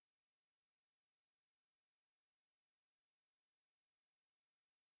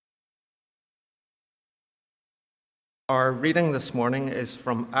Our reading this morning is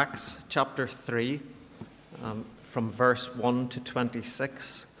from Acts chapter 3, from verse 1 to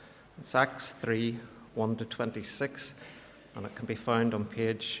 26. It's Acts 3, 1 to 26, and it can be found on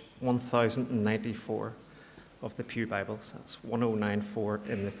page 1094 of the Pew Bibles. That's 1094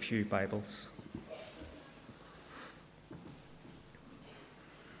 in the Pew Bibles.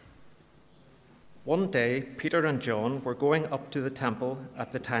 One day, Peter and John were going up to the temple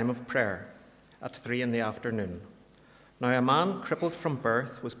at the time of prayer, at 3 in the afternoon. Now a man crippled from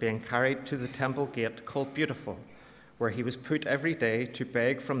birth was being carried to the temple gate called Beautiful, where he was put every day to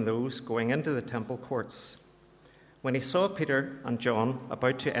beg from those going into the temple courts. When he saw Peter and John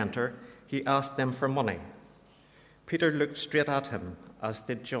about to enter, he asked them for money. Peter looked straight at him, as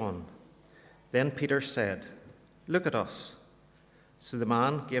did John. Then Peter said, "Look at us." So the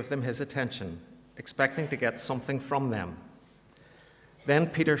man gave them his attention, expecting to get something from them. Then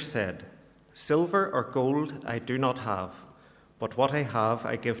Peter said, "Silver or gold I do not have, but what I have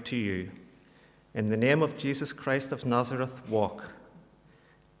I give to you. In the name of Jesus Christ of Nazareth, walk."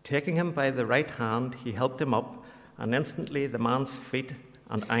 Taking him by the right hand, he helped him up, and instantly the man's feet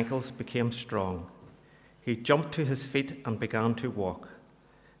and ankles became strong. He jumped to his feet and began to walk.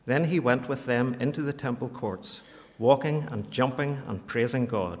 Then he went with them into the temple courts, walking and jumping and praising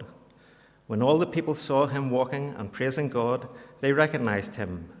God. When all the people saw him walking and praising God, they recognized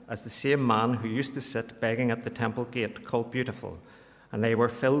him as the same man who used to sit begging at the temple gate called Beautiful, and they were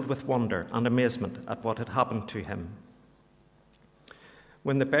filled with wonder and amazement at what had happened to him.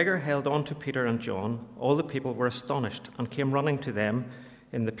 When the beggar held on to Peter and John, all the people were astonished and came running to them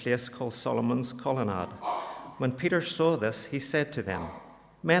in the place called Solomon's Colonnade. When Peter saw this, he said to them,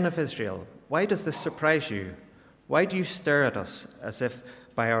 "Men of Israel, why does this surprise you? Why do you stare at us as if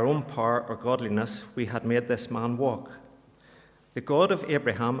by our own power or godliness we had made this man walk? The God of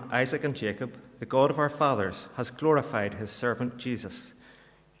Abraham, Isaac, and Jacob, the God of our fathers, has glorified his servant Jesus.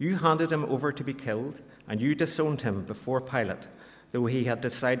 You handed him over to be killed, and you disowned him before Pilate, though he had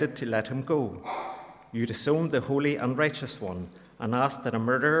decided to let him go. You disowned the holy and righteous one, and asked that a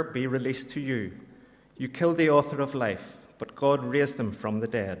murderer be released to you. You killed the author of life, but God raised him from the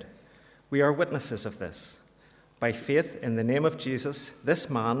dead. We are witnesses of this. By faith in the name of Jesus, this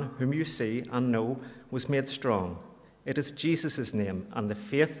man, whom you see and know, was made strong. It is Jesus' name and the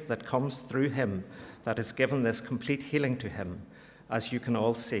faith that comes through him that has given this complete healing to him, as you can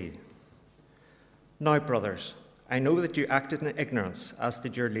all see. Now, brothers, I know that you acted in ignorance, as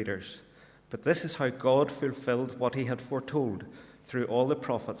did your leaders, but this is how God fulfilled what he had foretold through all the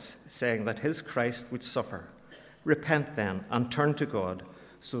prophets, saying that his Christ would suffer. Repent then and turn to God,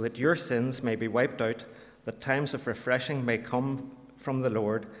 so that your sins may be wiped out, that times of refreshing may come from the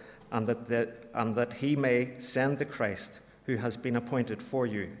Lord, and that he may send the Christ who has been appointed for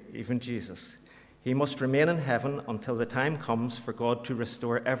you, even Jesus. He must remain in heaven until the time comes for God to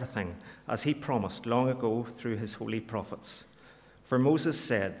restore everything, as he promised long ago through his holy prophets. For Moses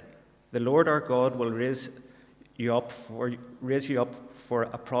said, "The Lord our God will raise you up for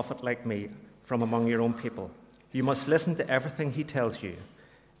a prophet like me from among your own people. You must listen to everything he tells you.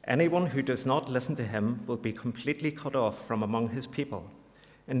 Anyone who does not listen to him will be completely cut off from among his people.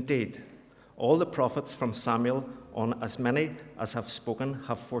 Indeed, all the prophets from Samuel on, as many as have spoken,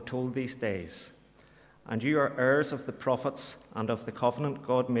 have foretold these days. And you are heirs of the prophets and of the covenant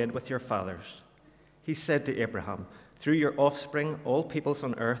God made with your fathers. He said to Abraham, 'Through your offspring all peoples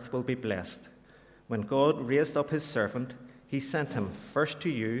on earth will be blessed.' When God raised up his servant, he sent him first to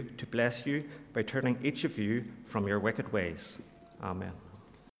you to bless you by turning each of you from your wicked ways." Amen.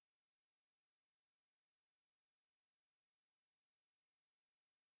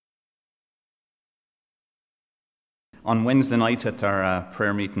 On Wednesday night at our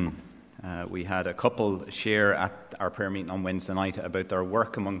prayer meeting, we had a couple share at our prayer meeting on Wednesday night about their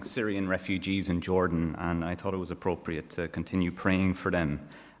work among Syrian refugees in Jordan, and I thought it was appropriate to continue praying for them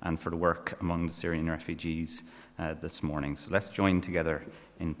and for the work among the Syrian refugees this morning. So let's join together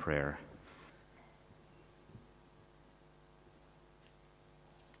in prayer.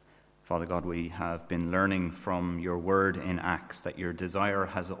 Father God, we have been learning from your word in Acts that your desire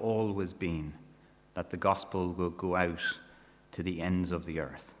has always been that the gospel will go out to the ends of the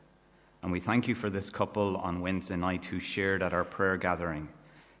earth. And we thank you for this couple on Wednesday night who shared at our prayer gathering,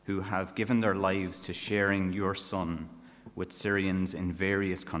 who have given their lives to sharing your Son with Syrians in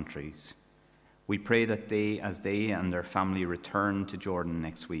various countries. We pray that as they and their family return to Jordan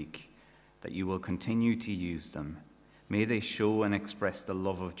next week, that you will continue to use them. May they show and express the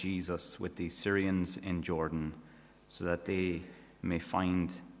love of Jesus with these Syrians in Jordan, so that they may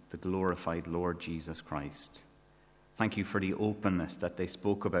find the glorified Lord Jesus Christ. Thank you for the openness that they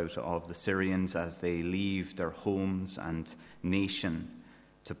spoke about of the Syrians as they leave their homes and nation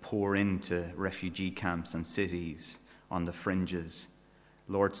to pour into refugee camps and cities on the fringes.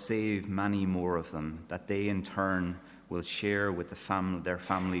 Lord, save many more of them, that they in turn will share with their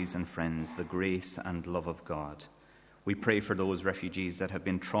families and friends the grace and love of God. We pray for those refugees that have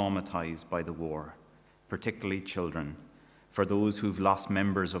been traumatized by the war, particularly children, for those who've lost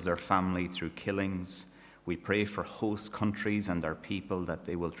members of their family through killings. We pray for host countries and their people, that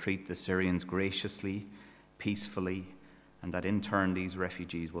they will treat the Syrians graciously, peacefully, and that in turn these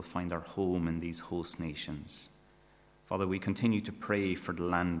refugees will find their home in these host nations. Father, we continue to pray for the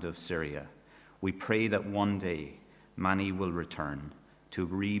land of Syria. We pray that one day many will return to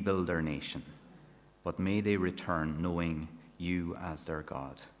rebuild their nation, but may they return knowing you as their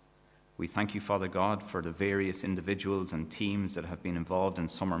God. We thank you, Father God, for the various individuals and teams that have been involved in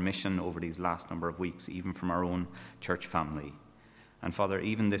summer mission over these last number of weeks, even from our own church family. And Father,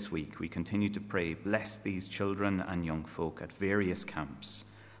 even this week, we continue to pray, bless these children and young folk at various camps.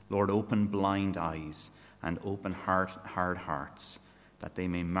 Lord, open blind eyes and open hard hearts, that they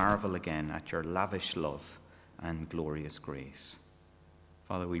may marvel again at your lavish love and glorious grace.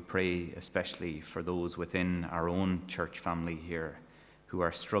 Father, we pray especially for those within our own church family here who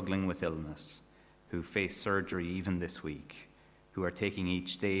are struggling with illness, who face surgery even this week, who are taking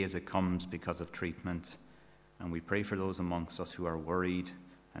each day as it comes because of treatment. And we pray for those amongst us who are worried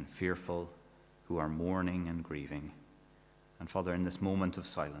and fearful, who are mourning and grieving. And Father, in this moment of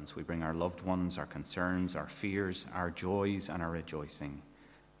silence, we bring our loved ones, our concerns, our fears, our joys, and our rejoicing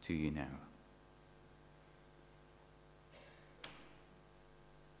to you now.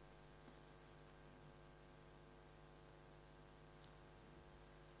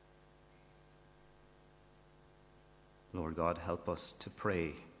 Lord God, help us to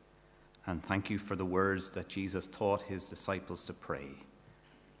pray. And thank you for the words that Jesus taught his disciples to pray.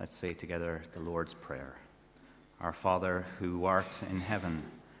 Let's say together the Lord's Prayer. Our Father, who art in heaven,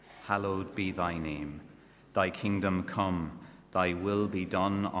 hallowed be thy name. Thy kingdom come, thy will be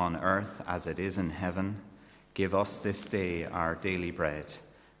done on earth as it is in heaven. Give us this day our daily bread,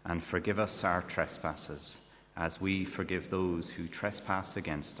 and forgive us our trespasses, as we forgive those who trespass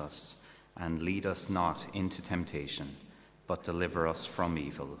against us. And lead us not into temptation, but deliver us from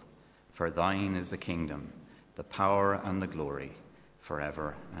evil. For thine is the kingdom, the power, and the glory,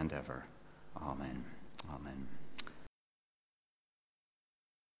 forever and ever. Amen. Amen.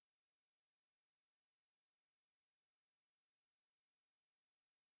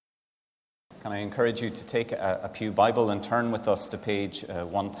 Can I encourage you to take a Pew Bible and turn with us to page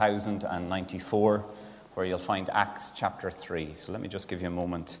 1094, where you'll find Acts chapter 3. So let me just give you a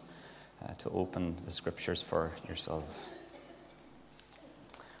moment to open the scriptures for yourself.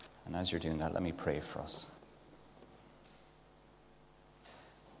 And as you're doing that, let me pray for us.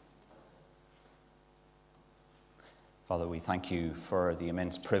 Father, we thank you for the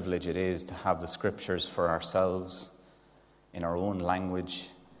immense privilege it is to have the scriptures for ourselves in our own language,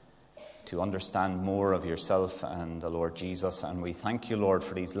 to understand more of yourself and the Lord Jesus. And we thank you, Lord,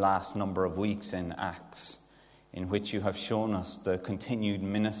 for these last number of weeks in Acts, in which you have shown us the continued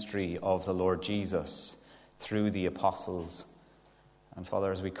ministry of the Lord Jesus through the apostles. And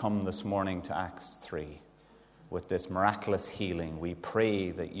Father, as we come this morning to Acts 3, with this miraculous healing, we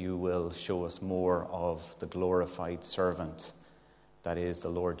pray that you will show us more of the glorified servant that is the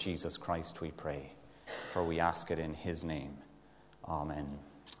Lord Jesus Christ, we pray. For we ask it in his name. Amen.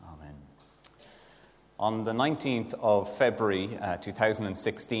 Amen. On the 19th of February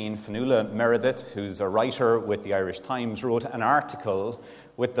 2016, Fionnuala Meredith, who's a writer with the Irish Times, wrote an article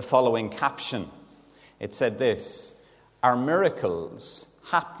with the following caption. It said this: "Are miracles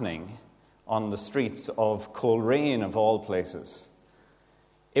happening on the streets of Coleraine, of all places?"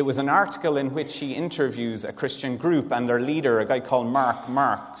 It was an article in which she interviews a Christian group and their leader, a guy called Mark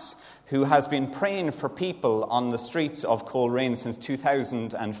Marks, who has been praying for people on the streets of Coleraine since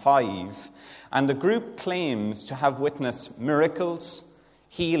 2005. And the group claims to have witnessed miracles,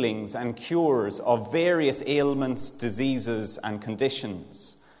 healings, and cures of various ailments, diseases, and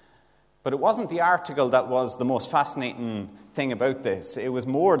conditions. But it wasn't the article that was the most fascinating thing about this. It was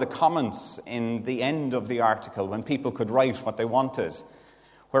more the comments in the end of the article, when people could write what they wanted,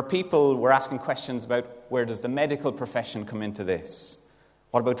 where people were asking questions about, where does the medical profession come into this?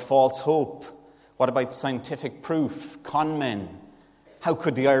 What about false hope? What about scientific proof? Con men? How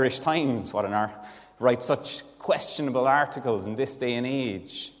could the Irish Times, write such questionable articles in this day and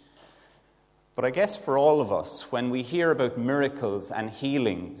age? But I guess for all of us, when we hear about miracles and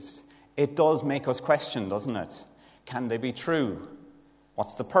healings, it does make us question, doesn't it? Can they be true?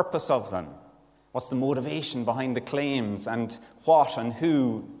 What's the purpose of them? What's the motivation behind the claims, and what and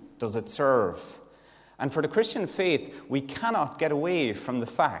who does it serve? And for the Christian faith, we cannot get away from the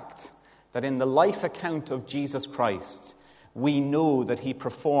fact that in the life account of Jesus Christ, we know that he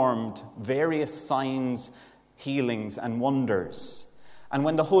performed various signs, healings, and wonders. And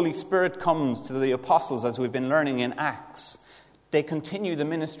when the Holy Spirit comes to the apostles, as we've been learning in Acts, they continue the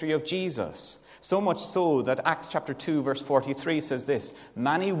ministry of Jesus. So much so that Acts chapter 2, verse 43 says this: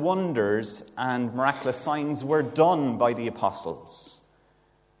 "Many wonders and miraculous signs were done by the apostles."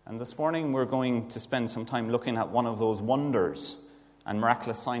 And this morning we're going to spend some time looking at one of those wonders and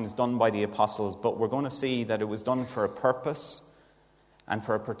miraculous signs done by the apostles, but we're going to see that it was done for a purpose and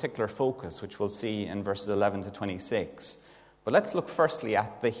for a particular focus, which we'll see in verses 11 to 26. But let's look firstly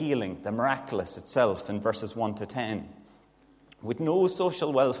at the healing, the miraculous itself, in verses 1 to 10. With no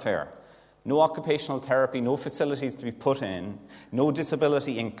social welfare, no occupational therapy, no facilities to be put in, no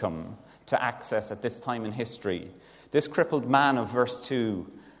disability income to access at this time in history, this crippled man of verse 2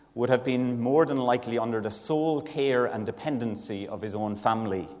 would have been more than likely under the sole care and dependency of his own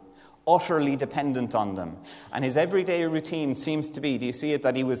family, utterly dependent on them. And his everyday routine seems to be, do you see it,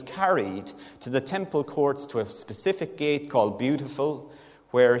 that he was carried to the temple courts, to a specific gate called Beautiful,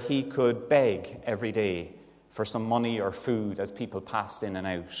 where he could beg every day for some money or food as people passed in and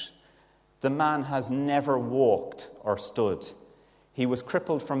out. The man has never walked or stood. He was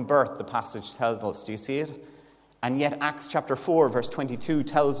crippled from birth, the passage tells us. Do you see it? And yet Acts chapter 4, verse 22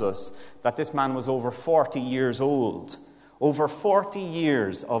 tells us that this man was over 40 years old. Over 40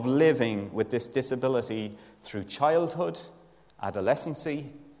 years of living with this disability through childhood, adolescency,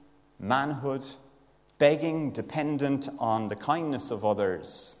 manhood, begging, dependent on the kindness of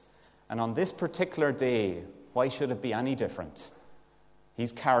others. And on this particular day, why should it be any different?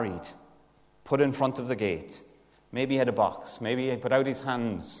 He's carried, put in front of the gate. Maybe he had a box. Maybe he put out his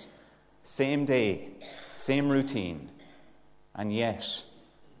hands. Same day, same routine. And yet,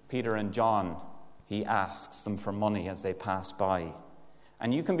 Peter and John, he asks them for money as they pass by.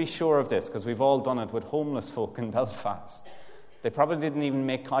 And you can be sure of this, because we've all done it with homeless folk in Belfast. They probably didn't even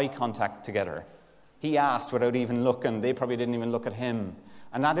make eye contact together. He asked without even looking. They probably didn't even look at him.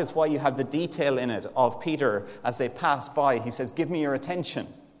 And that is why you have the detail in it of Peter as they pass by. He says, "Give me your attention."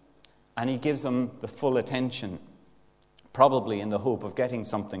 And he gives them the full attention, probably in the hope of getting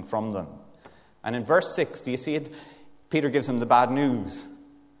something from them. And in verse 6, do you see it? Peter gives them the bad news.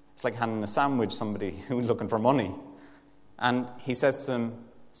 It's like handing a sandwich to somebody who's looking for money. And he says to them,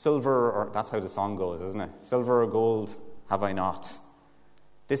 "Silver," or that's how the song goes, isn't it? "Silver or gold have I not."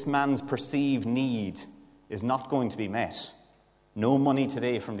 This man's perceived need is not going to be met. No money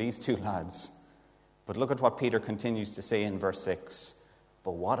today from these two lads. But look at what Peter continues to say in verse 6.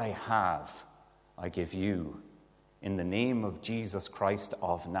 "But what I have, I give you. In the name of Jesus Christ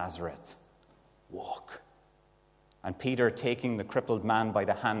of Nazareth, walk." And Peter, taking the crippled man by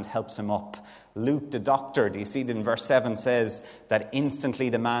the hand, helps him up. Luke, the doctor, do you see it in verse 7, says that instantly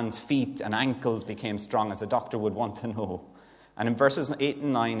the man's feet and ankles became strong, as a doctor would want to know. And in verses 8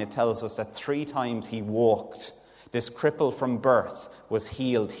 and 9, it tells us that 3 times he walked. This cripple from birth was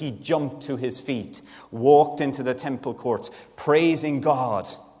healed. He jumped to his feet, walked into the temple courts, praising God.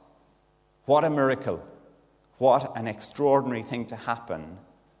 What a miracle. What an extraordinary thing to happen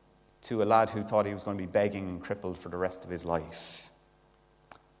to a lad who thought he was going to be begging and crippled for the rest of his life.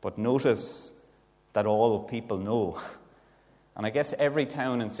 But notice that all people know. And I guess every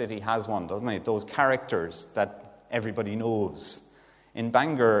town and city has one, doesn't it? Those characters that everybody knows. In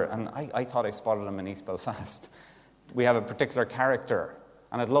Bangor, and I thought I spotted him in East Belfast, we have a particular character,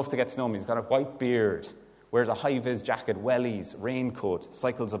 and I'd love to get to know him. He's got a white beard, wears a high-vis jacket, wellies, raincoat,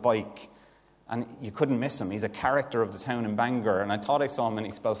 cycles a bike, and you couldn't miss him. He's a character of the town in Bangor, and I thought I saw him in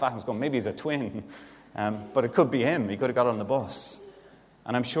East Belfast. I was going, maybe he's a twin, but it could be him. He could have got on the bus.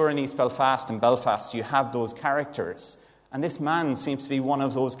 And I'm sure in East Belfast and Belfast you have those characters. And this man seems to be one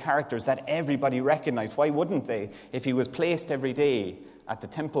of those characters that everybody recognised. Why wouldn't they? If he was placed every day at the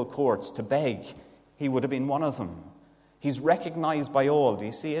temple courts to beg, he would have been one of them. He's recognised by all. Do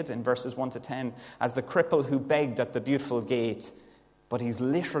you see it in verses 1 to 10? As the cripple who begged at the Beautiful gate. But he's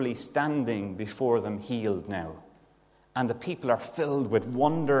literally standing before them healed now. And the people are filled with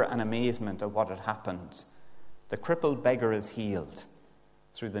wonder and amazement at what had happened. The crippled beggar is healed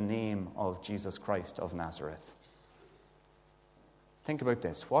through the name of Jesus Christ of Nazareth. Think about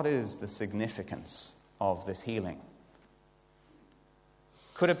this. What is the significance of this healing?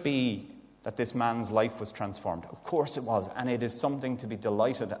 Could it be that this man's life was transformed? Of course it was, and it is something to be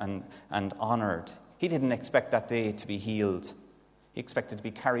delighted and honoured. He didn't expect that day to be healed. He expected to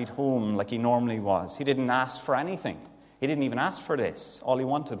be carried home like he normally was. He didn't ask for anything. He didn't even ask for this. All he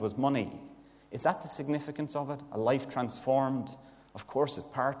wanted was money. Is that the significance of it? A life transformed? Of course, it's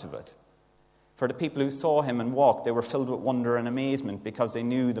part of it. For the people who saw him and walked, they were filled with wonder and amazement because they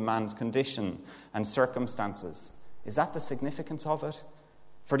knew the man's condition and circumstances. Is that the significance of it?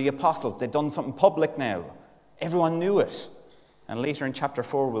 For the apostles, they'd done something public now. Everyone knew it. And later in chapter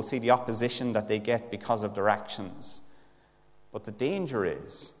 4, we'll see the opposition that they get because of their actions. But the danger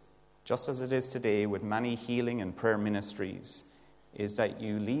is, just as it is today with many healing and prayer ministries, is that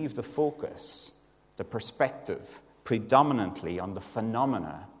you leave the focus, the perspective, predominantly on the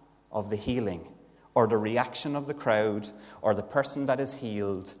phenomena of the healing, or the reaction of the crowd, or the person that is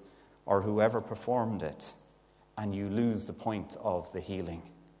healed, or whoever performed it, and you lose the point of the healing.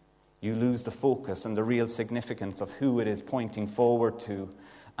 You lose the focus and the real significance of who it is pointing forward to.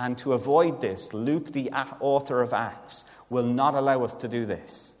 And to avoid this, Luke, the author of Acts, will not allow us to do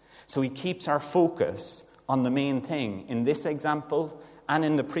this. So he keeps our focus on the main thing in this example and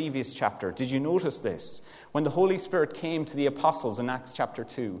in the previous chapter. Did you notice this? When the Holy Spirit came to the apostles in Acts chapter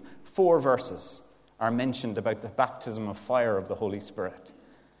 2, 4 verses are mentioned about the baptism of fire of the Holy Spirit.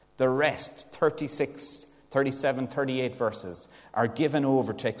 The rest, 36, 37, 38 verses, are given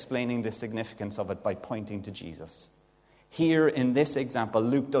over to explaining the significance of it by pointing to Jesus. Here in this example,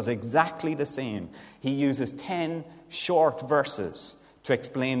 Luke does exactly the same. He uses 10 short verses to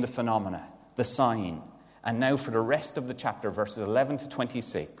explain the phenomena, the sign. And now for the rest of the chapter, verses 11 to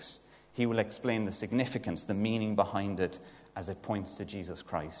 26, he will explain the significance, the meaning behind it as it points to Jesus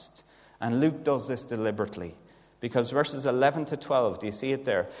Christ. And Luke does this deliberately because verses 11 to 12, do you see it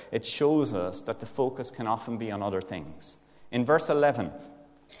there? It shows us that the focus can often be on other things. In verse 11,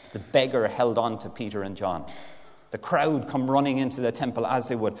 the beggar held on to Peter and John. The crowd come running into the temple as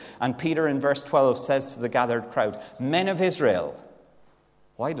they would. And Peter in verse 12 says to the gathered crowd, "Men of Israel,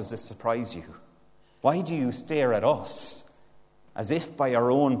 why does this surprise you? Why do you stare at us as if by our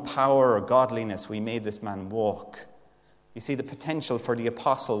own power or godliness we made this man walk?" You see, the potential for the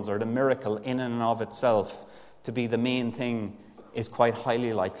apostles or the miracle in and of itself to be the main thing is quite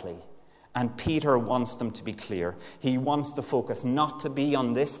highly likely. And Peter wants them to be clear. He wants the focus not to be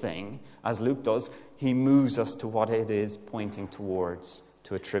on this thing, as Luke does. He moves us to what it is pointing towards,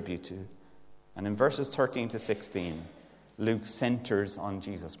 to attribute to. And in verses 13 to 16, Luke centers on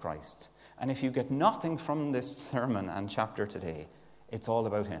Jesus Christ. And if you get nothing from this sermon and chapter today, it's all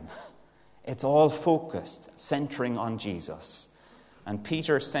about him. It's all focused, centering on Jesus. And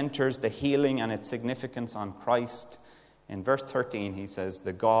Peter centers the healing and its significance on Christ. In verse 13, he says,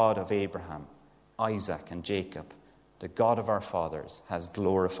 "The God of Abraham, Isaac, and Jacob, the God of our fathers, has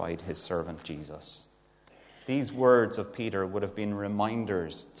glorified his servant Jesus." These words of Peter would have been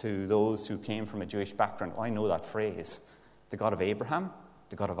reminders to those who came from a Jewish background. Oh, I know that phrase. The God of Abraham,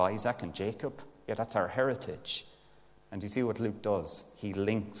 the God of Isaac, and Jacob. Yeah, that's our heritage. And you see what Luke does? He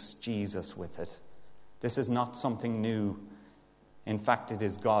links Jesus with it. This is not something new. In fact, it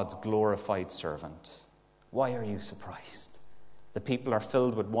is God's glorified servant. Why are you surprised? The people are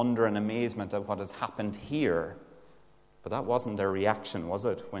filled with wonder and amazement at what has happened here. But that wasn't their reaction, was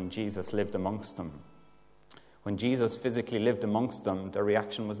it, when Jesus lived amongst them? When Jesus physically lived amongst them, their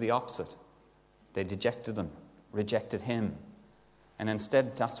reaction was the opposite. They dejected him, rejected him. And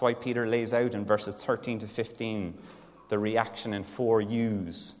instead, that's why Peter lays out in verses 13 to 15 the reaction in 4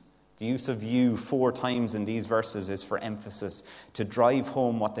 yous. The use of you 4 times in these verses is for emphasis, to drive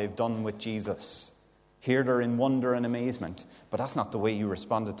home what they've done with Jesus. Here they're in wonder and amazement, but that's not the way you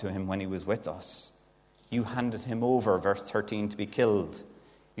responded to him when he was with us. You handed him over, verse 13, to be killed.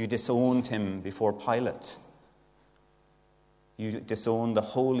 You disowned him before Pilate. You disowned the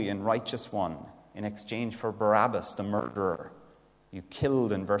holy and righteous one in exchange for Barabbas, the murderer. You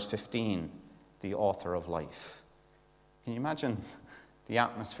killed, in verse 15, the author of life. Can you imagine the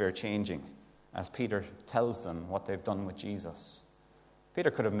atmosphere changing as Peter tells them what they've done with Jesus?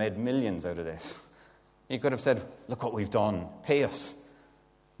 Peter could have made millions out of this. He could have said, "Look what we've done. Pay us.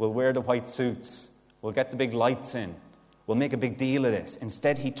 We'll wear the white suits. We'll get the big lights in. We'll make a big deal of this."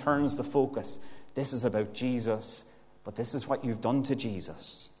 Instead, he turns the focus. This is about Jesus, but this is what you've done to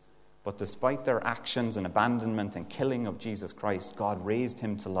Jesus. But despite their actions and abandonment and killing of Jesus Christ, God raised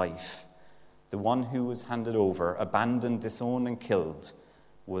him to life. The one who was handed over, abandoned, disowned, and killed,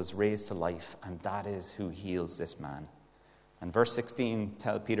 was raised to life, and that is who heals this man. And verse 16,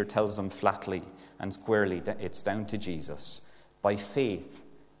 Peter tells them flatly and squarely that it's down to Jesus. By faith,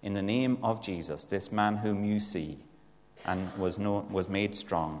 in the name of Jesus, this man whom you see and was made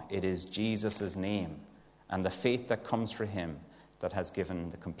strong, it is Jesus' name and the faith that comes from him that has given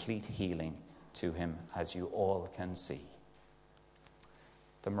the complete healing to him, as you all can see.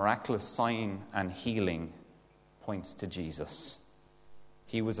 The miraculous sign and healing points to Jesus.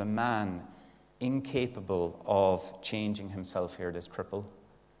 He was a man incapable of changing himself here, this cripple.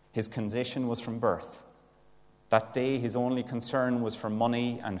 His condition was from birth. That day, his only concern was for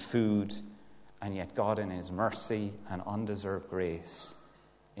money and food, and yet God, in his mercy and undeserved grace,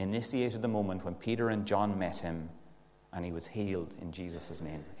 initiated the moment when Peter and John met him, and he was healed in Jesus'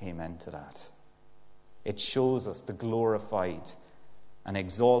 name. Amen to that. It shows us the glorified and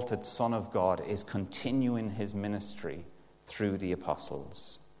exalted Son of God is continuing his ministry through the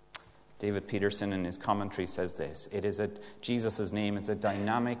apostles. David Peterson, in his commentary, says this: Jesus' name is a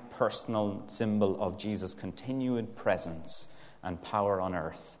dynamic, personal symbol of Jesus' continued presence and power on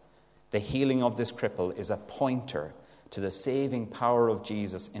earth. The healing of this cripple is a pointer to the saving power of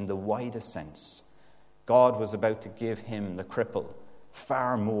Jesus in the widest sense. God was about to give him, the cripple,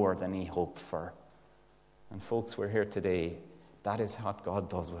 far more than he hoped for. And folks, we're here today. That is what God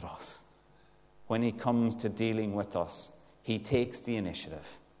does with us. When he comes to dealing with us, he takes the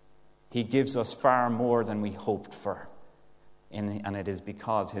initiative. He gives us far more than we hoped for. And it is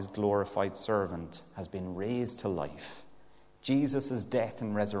because his glorified servant has been raised to life. Jesus' death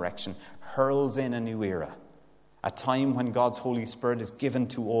and resurrection hurls in a new era, a time when God's Holy Spirit is given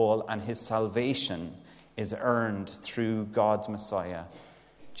to all and his salvation is earned through God's Messiah,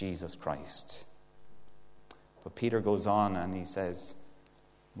 Jesus Christ. But Peter goes on and he says,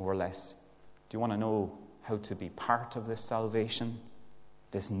 more or less, do you want to know how to be part of this salvation,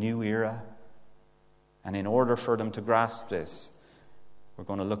 this new era? And in order for them to grasp this, we're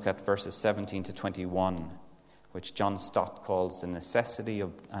going to look at verses 17 to 21, which John Stott calls the necessity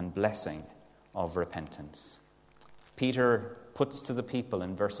and blessing of repentance. Peter puts to the people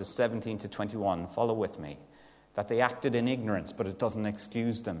in verses 17 to 21, follow with me, that they acted in ignorance, but it doesn't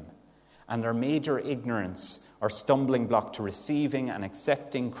excuse them. And their major ignorance or stumbling block to receiving and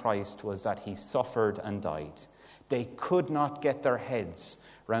accepting Christ was that he suffered and died. They could not get their heads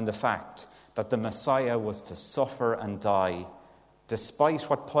around the fact that the Messiah was to suffer and die, despite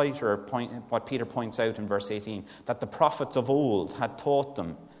what Peter points out in verse 18, that the prophets of old had taught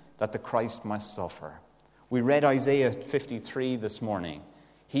them that the Christ must suffer. We read Isaiah 53 this morning.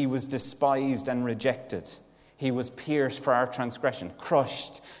 He was despised and rejected. He was pierced for our transgression,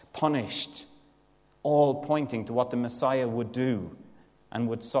 crushed, punished, all pointing to what the Messiah would do and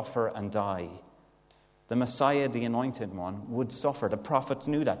would suffer and die. The Messiah, the anointed one, would suffer. The prophets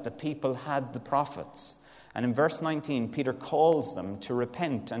knew that. The people had the prophets. And in verse 19, Peter calls them to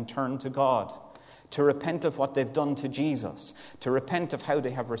repent and turn to God, to repent of what they've done to Jesus, to repent of how they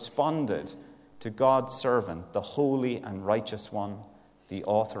have responded to God's servant, the holy and righteous one, the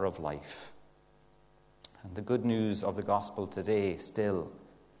author of life. And the good news of the gospel today still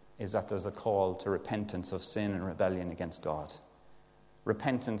is that there's a call to repentance of sin and rebellion against God.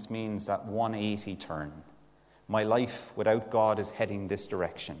 Repentance means that 180 turn. My life without God is heading this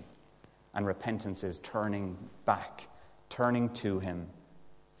direction. And repentance is turning back, turning to him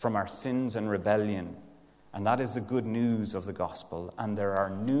from our sins and rebellion. And that is the good news of the gospel. And there are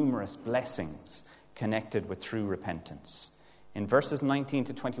numerous blessings connected with true repentance. In verses 19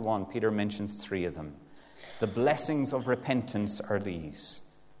 to 21, Peter mentions 3 of them. The blessings of repentance are these.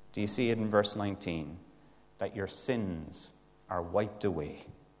 Do you see it in verse 19? That your sins are wiped away.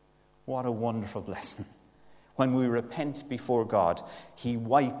 What a wonderful blessing. When we repent before God, he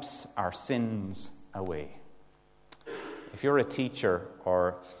wipes our sins away. If you're a teacher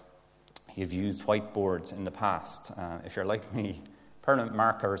or you've used whiteboards in the past, if you're like me, permanent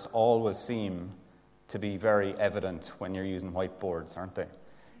markers always seem to be very evident when you're using whiteboards, aren't they?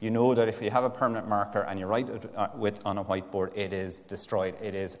 You know that if you have a permanent marker and you write it on a whiteboard, it is destroyed.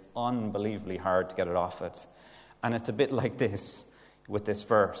 It is unbelievably hard to get it off it. And it's a bit like this with this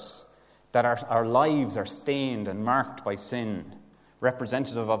verse, that our lives are stained and marked by sin,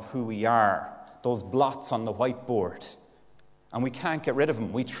 representative of who we are, those blots on the whiteboard. And we can't get rid of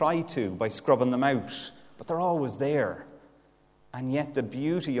them. We try to by scrubbing them out, but they're always there. And yet the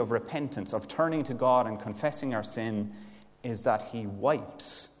beauty of repentance, of turning to God and confessing our sin, is that he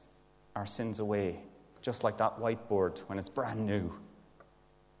wipes our sins away, just like that whiteboard when it's brand new.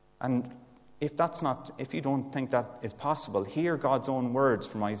 And if you don't think that is possible, hear God's own words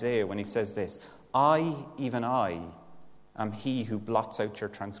from Isaiah when he says this: I, even I, am he who blots out your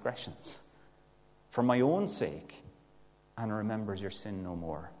transgressions for my own sake and remembers your sin no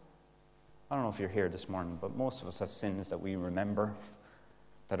more. I don't know if you're here this morning, but most of us have sins that we remember,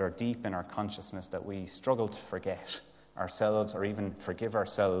 that are deep in our consciousness, that we struggle to forget ourselves or even forgive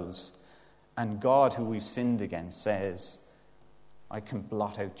ourselves. And God, who we've sinned against, says, I can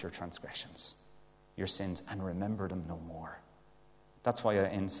blot out your transgressions, your sins, and remember them no more. That's why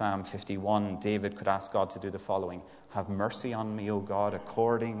in Psalm 51, David could ask God to do the following: have mercy on me, O God,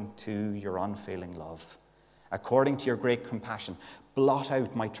 according to your unfailing love. According to your great compassion, blot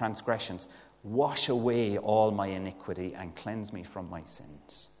out my transgressions. Wash away all my iniquity and cleanse me from my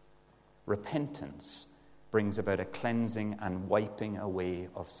sins. Repentance brings about a cleansing and wiping away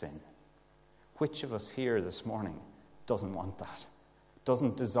of sin. Which of us here this morning doesn't want that?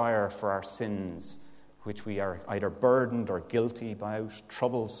 Doesn't desire for our sins, which we are either burdened or guilty about,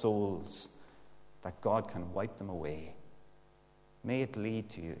 troubled souls, that God can wipe them away? May it lead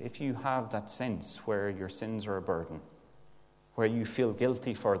to you, if you have that sense where your sins are a burden, where you feel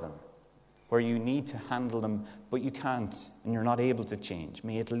guilty for them, where you need to handle them, but you can't and you're not able to change.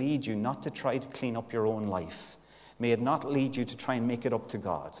 May it lead you not to try to clean up your own life. May it not lead you to try and make it up to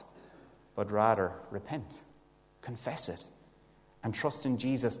God, but rather repent, confess it, and trust in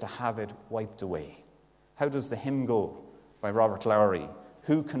Jesus to have it wiped away. How does the hymn go by Robert Lowry?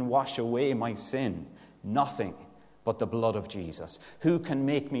 Who can wash away my sin? Nothing but the blood of Jesus. Who can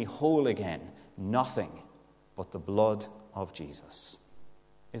make me whole again? Nothing but the blood of Jesus.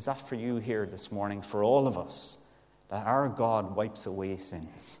 Is that for you here this morning, for all of us, that our God wipes away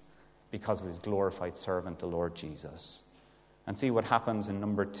sins because of his glorified servant, the Lord Jesus? And see, what happens in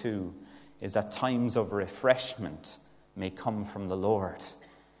number 2 is that times of refreshment may come from the Lord.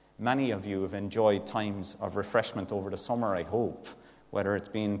 Many of you have enjoyed times of refreshment over the summer, I hope, whether it's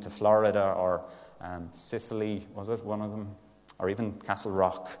been to Florida or Sicily, was it one of them, or even Castle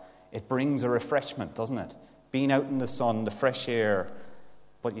Rock. It brings a refreshment, doesn't it? Being out in the sun, the fresh air.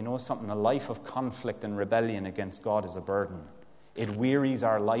 But you know something? A life of conflict and rebellion against God is a burden. It wearies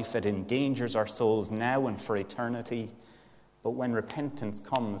our life. It endangers our souls now and for eternity. But when repentance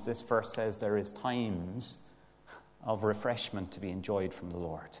comes, this verse says there is times of refreshment to be enjoyed from the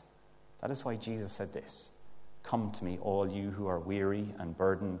Lord. That is why Jesus said this: come to me, all you who are weary and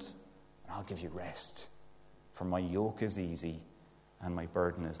burdened, and I'll give you rest. For my yoke is easy and my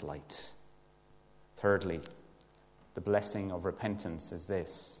burden is light. Thirdly, the blessing of repentance is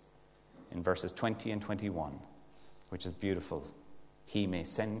this, in verses 20 and 21, which is beautiful. He may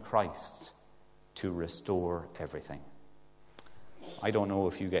send Christ to restore everything. I don't know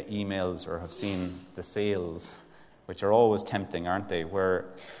if you get emails or have seen the sales, which are always tempting, aren't they? Where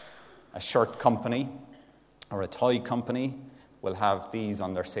a shirt company or a toy company will have these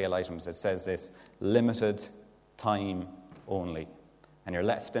on their sale items. It says this: limited time only. And you're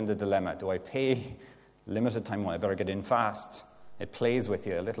left in the dilemma. Do I pay limited time only? I better get in fast. It plays with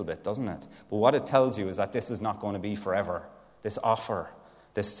you a little bit, doesn't it? But what it tells you is that this is not going to be forever. This offer,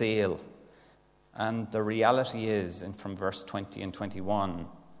 this sale. And the reality is, and from verse 20 and 21,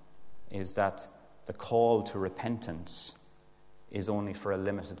 is that the call to repentance is only for a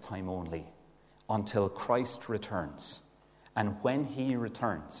limited time only, until Christ returns. And when he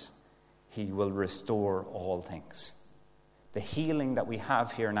returns, he will restore all things. The healing that we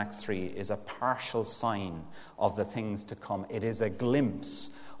have here in Acts 3 is a partial sign of the things to come. It is a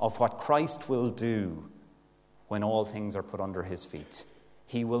glimpse of what Christ will do when all things are put under his feet.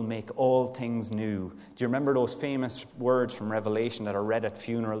 He will make all things new. Do you remember those famous words from Revelation that are read at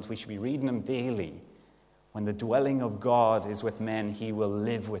funerals? We should be reading them daily. When the dwelling of God is with men, he will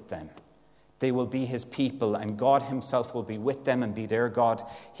live with them. They will be his people, and God himself will be with them and be their God.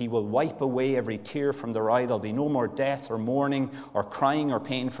 He will wipe away every tear from their eye. There'll be no more death or mourning or crying or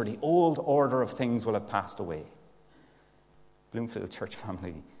pain, for the old order of things will have passed away. Bloomfield Church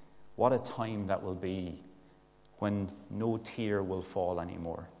family, what a time that will be when no tear will fall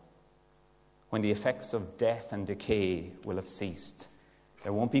anymore. When the effects of death and decay will have ceased.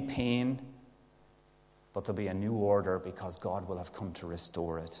 There won't be pain, but there'll be a new order because God will have come to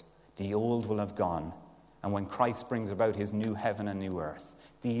restore it. The old will have gone. And when Christ brings about his new heaven and new earth,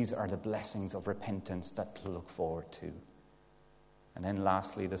 these are the blessings of repentance that to look forward to. And then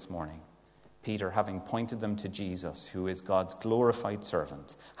lastly this morning, Peter, having pointed them to Jesus, who is God's glorified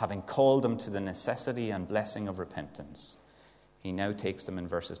servant, having called them to the necessity and blessing of repentance, he now takes them in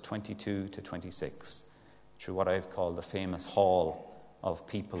verses 22 to 26 through what I've called the famous hall of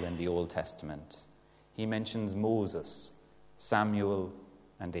people in the Old Testament. He mentions Moses, Samuel,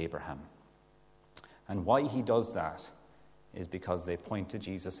 and Abraham. And why he does that is because they point to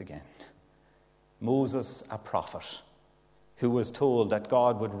Jesus again. Moses, a prophet, who was told that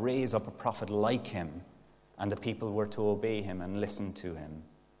God would raise up a prophet like him, and the people were to obey him and listen to him.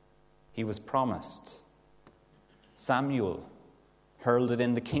 He was promised. Samuel, heralded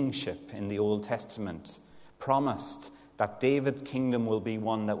in the kingship in the Old Testament, promised that David's kingdom will be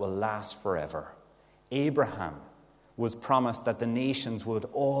one that will last forever. Abraham was promised that the nations would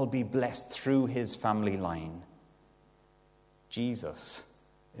all be blessed through his family line. Jesus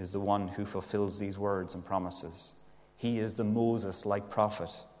is the one who fulfills these words and promises. He is the Moses-like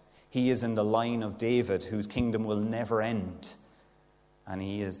prophet. He is in the line of David, whose kingdom will never end. And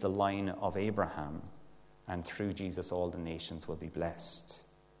he is the line of Abraham. And through Jesus, all the nations will be blessed.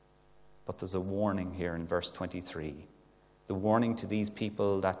 But there's a warning here in verse 23. The warning to these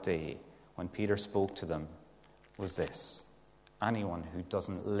people that day, when Peter spoke to them, was this: anyone who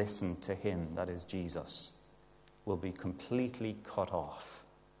doesn't listen to him, that is Jesus, will be completely cut off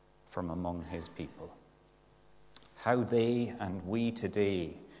from among his people. How they and we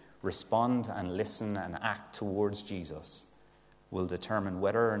today respond and listen and act towards Jesus will determine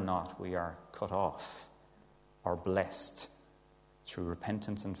whether or not we are cut off or blessed through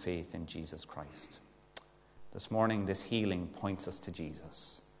repentance and faith in Jesus Christ. This morning, this healing points us to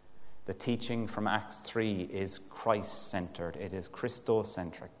Jesus. The teaching from Acts 3 is Christ-centered. It is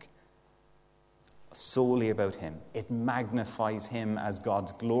Christocentric, solely about him. It magnifies him as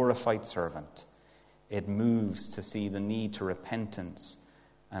God's glorified servant. It moves to see the need to repentance,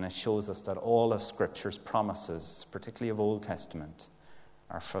 and it shows us that all of Scripture's promises, particularly of Old Testament,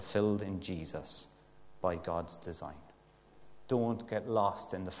 are fulfilled in Jesus by God's design. Don't get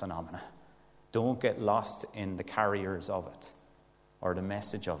lost in the phenomena. Don't get lost in the carriers of it or the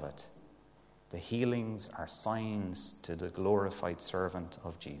message of it. The healings are signs to the glorified servant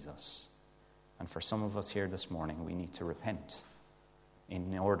of Jesus. And for some of us here this morning, we need to repent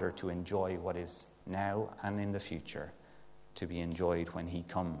in order to enjoy what is now and in the future to be enjoyed when he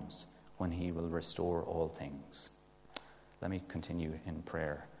comes, when he will restore all things. Let me continue in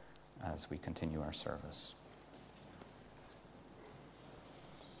prayer as we continue our service.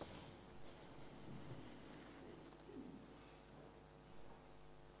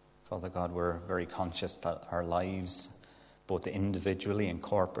 Father God, we're very conscious that our lives, both individually and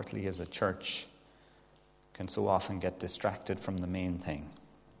corporately as a church, can so often get distracted from the main thing.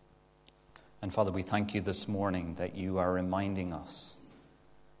 And Father, we thank you this morning that you are reminding us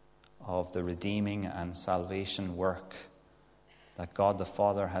of the redeeming and salvation work that God the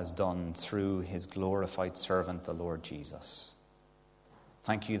Father has done through his glorified servant, the Lord Jesus.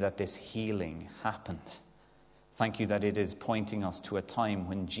 Thank you that this healing happened. Thank you that it is pointing us to a time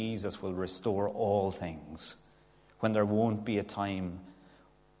when Jesus will restore all things, when there won't be a time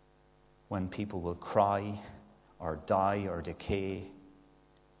when people will cry or die or decay.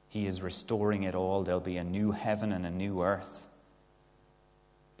 He is restoring it all. There'll be a new heaven and a new earth.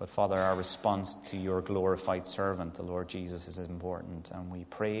 But Father, our response to your glorified servant, the Lord Jesus, is important, and we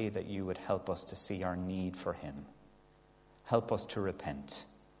pray that you would help us to see our need for him. Help us to repent.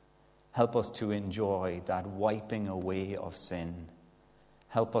 Help us to enjoy that wiping away of sin.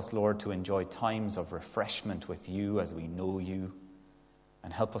 Help us, Lord, to enjoy times of refreshment with you as we know you.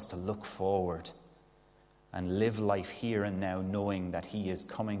 And help us to look forward and live life here and now, knowing that he is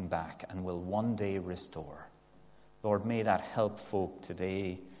coming back and will one day restore. Lord, may that help folk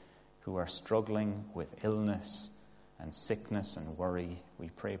today who are struggling with illness and sickness and worry. We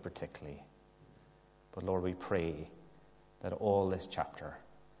pray particularly. But Lord, we pray that all this chapter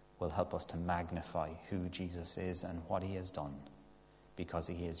will help us to magnify who Jesus is and what he has done, because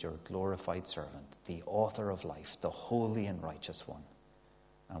he is your glorified servant, the author of life, the holy and righteous one.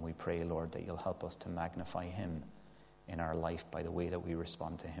 And we pray, Lord, that you'll help us to magnify him in our life by the way that we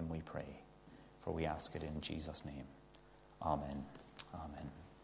respond to him, we pray. For we ask it in Jesus' name. Amen. Amen.